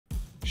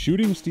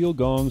Shooting steel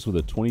gongs with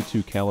a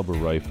 .22 caliber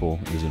rifle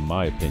is, in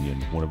my opinion,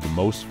 one of the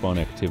most fun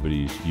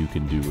activities you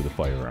can do with a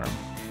firearm.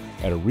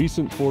 At a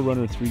recent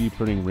Forerunner 3D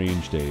printing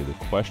range day, the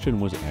question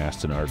was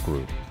asked in our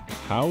group,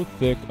 how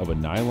thick of a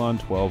nylon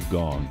 12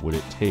 gong would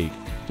it take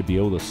to be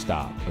able to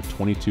stop a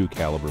 .22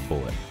 caliber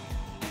bullet?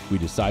 We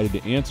decided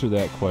to answer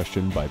that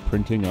question by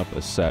printing up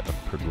a set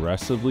of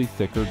progressively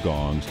thicker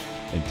gongs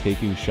and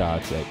taking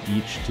shots at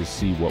each to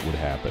see what would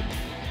happen.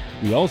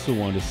 We also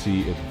wanted to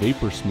see if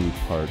vapor smooth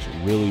parts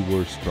really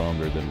were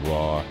stronger than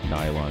raw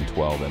nylon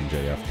 12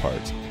 MJF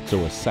parts,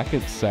 so a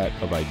second set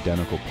of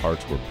identical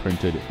parts were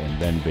printed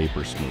and then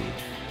vapor smooth.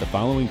 The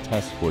following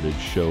test footage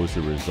shows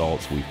the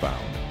results we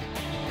found.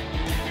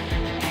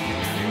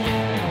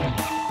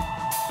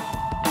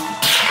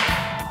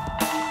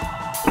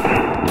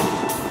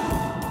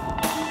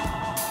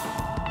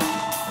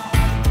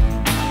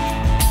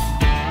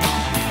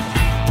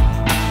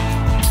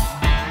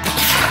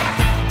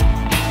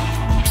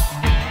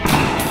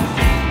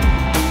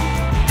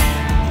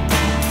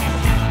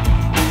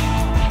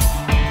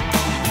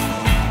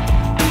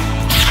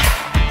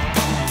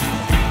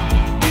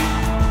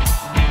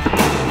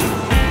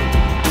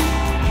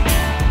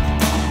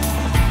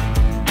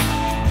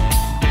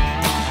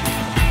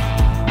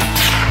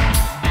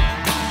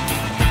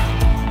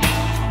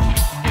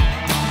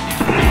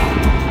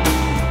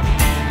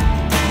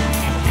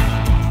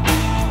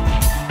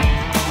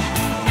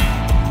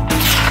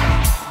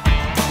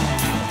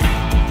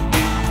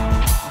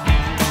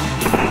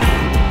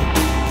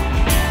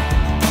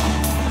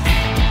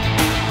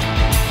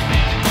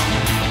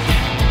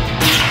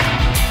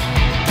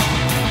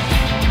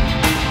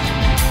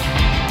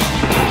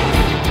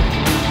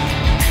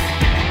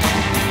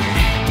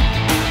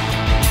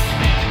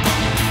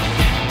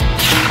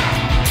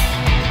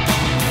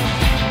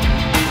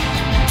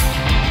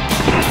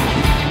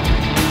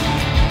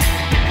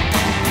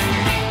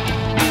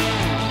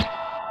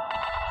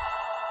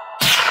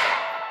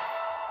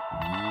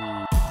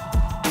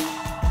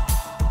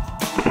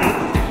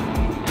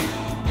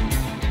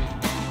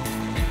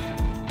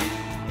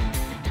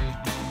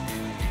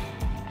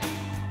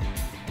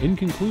 In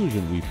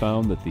conclusion, we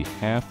found that the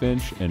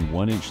 1/2" and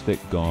 1" thick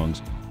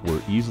gongs were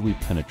easily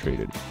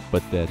penetrated,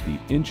 but that the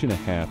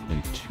 1.5"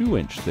 and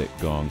 2" thick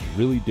gongs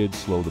really did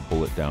slow the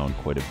bullet down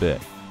quite a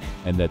bit,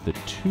 and that the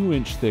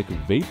 2" thick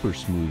vapor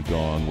smooth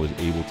gong was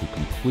able to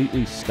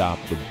completely stop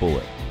the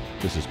bullet.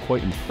 This is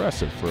quite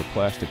impressive for a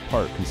plastic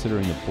part,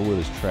 considering the bullet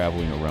is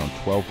traveling around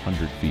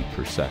 1,200 feet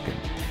per second.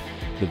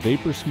 The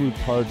vapor smooth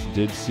parts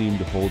did seem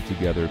to hold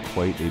together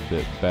quite a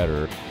bit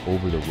better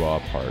over the raw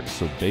parts,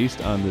 so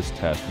based on this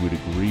test, we'd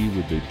agree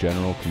with the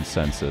general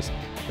consensus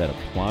that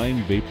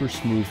applying vapor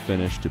smooth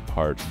finish to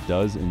parts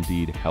does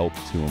indeed help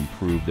to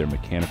improve their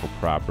mechanical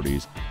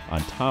properties, on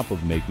top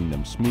of making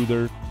them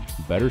smoother,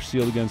 better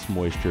sealed against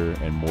moisture,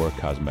 and more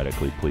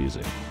cosmetically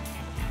pleasing.